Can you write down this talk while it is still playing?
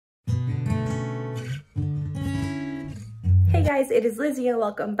Hey guys, it is Lizzie and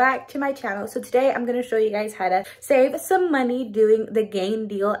welcome back to my channel. So today I'm going to show you guys how to save some money doing the gain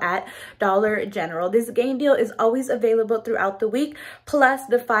deal at Dollar General. This gain deal is always available throughout the week, plus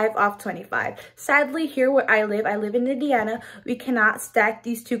the 5 off 25. Sadly, here where I live in Indiana, we cannot stack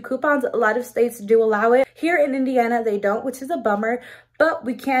these two coupons. A lot of states do allow it. Here in Indiana, they don't, which is a bummer. But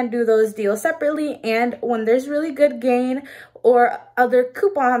we can do those deals separately, and when there's really good gain or other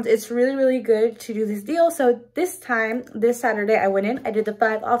coupons, it's really good to do this deal. So this Saturday, I went in, I did the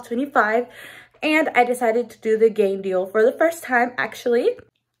 5 off 25, and I decided to do the gain deal for the first time actually.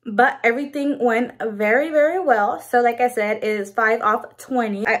 But everything went very well. So like I said, it is 5 off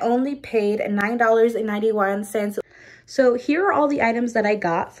 20. I only paid $9.91. So here are all the items that I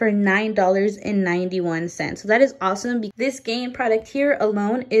got for $9.91. So that is awesome. This gain product here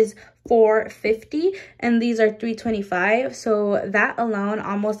alone is $4.50 and these are $3.25. So that alone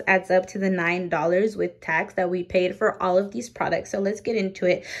almost adds up to the $9 with tax that we paid for all of these products. So let's get into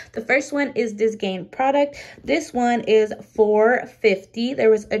it. The first one is this gain product. This one is $4.50. There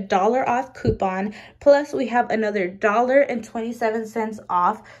was a $1 off coupon, plus we have another $1.27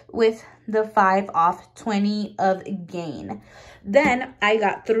 off with the 5 off 20 of gain. Then I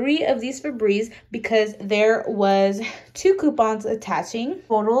got 3 of these Febreze because there was 2 coupons attaching,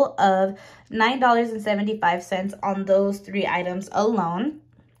 total of $9.75 on those 3 items alone,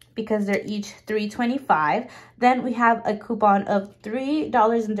 because they're each $3.25. Then we have a coupon of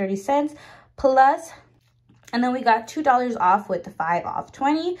 $3.30 plus, and then we got $2 off with the 5 off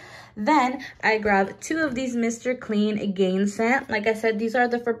 20. Then I grabbed 2 of these Mr. Clean Gain scent. Like I said, these are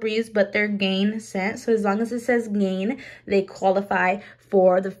the Febreze, but they're Gain scent. So as long as it says Gain, they qualify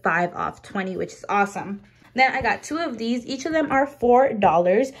for the 5 off 20, which is awesome. Then I got 2 of these. Each of them are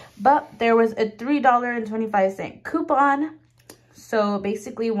 $4, but there was a $3.25 coupon. So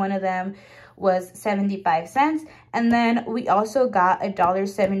basically one of them was 75 cents. And then we also got a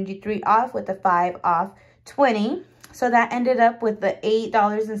 $1.73 off with the 5 off 20. So that ended up with the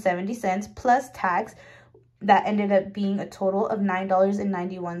 $8.70 plus tax. That ended up being a total of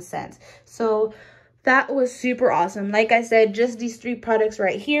 $9.91. So that was super awesome. Like I said, just these 3 products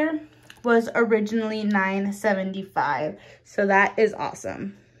right here was originally $9.75. So that is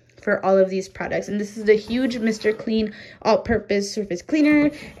awesome for all of these products. And this is the huge Mr. Clean all-purpose surface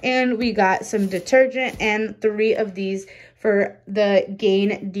cleaner, and we got some detergent and 3 of these for the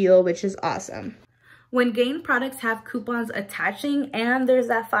gain deal, which is awesome. When gain products have coupons attaching and there's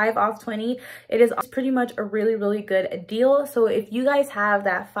that 5 off 20, it is pretty much a really good deal. So if you guys have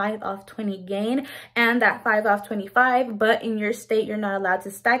that 5 off 20 gain and that 5 off 25, but in your state you're not allowed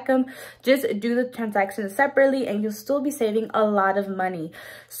to stack them, just do the transactions separately and you'll still be saving a lot of money.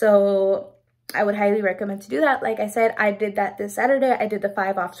 So I would highly recommend to do that. Like I said, I did that this Saturday. I did the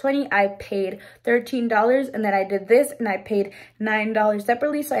 5 off 20. I paid $13, and then I did this and I paid $9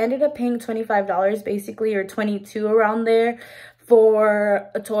 separately. So I ended up paying $25 basically, or $22 around there, for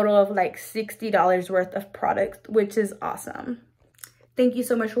a total of like $60 worth of product, which is awesome. Thank you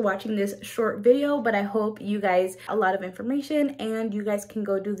so much for watching this short video, but I hope you guys a lot of information and you guys can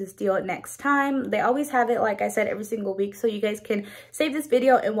go do this deal next time. They always have it, like I said, every single week, so you guys can save this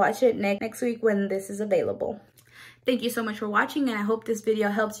video and watch it next week when this is available. Thank you so much for watching, and I hope this video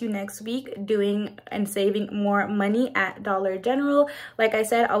helps you next week doing and saving more money at Dollar General. Like I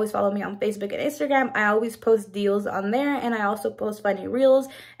said, always follow me on Facebook and Instagram. I always post deals on there, and I also post funny reels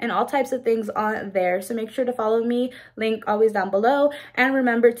and all types of things on there. So make sure to follow me, link always down below. And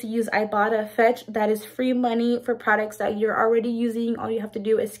remember to use Ibotta Fetch. That is free money for products that you're already using. All you have to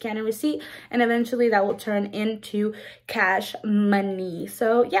do is scan a receipt, and eventually that will turn into cash money.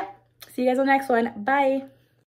 So yeah, see you guys on the next one. Bye.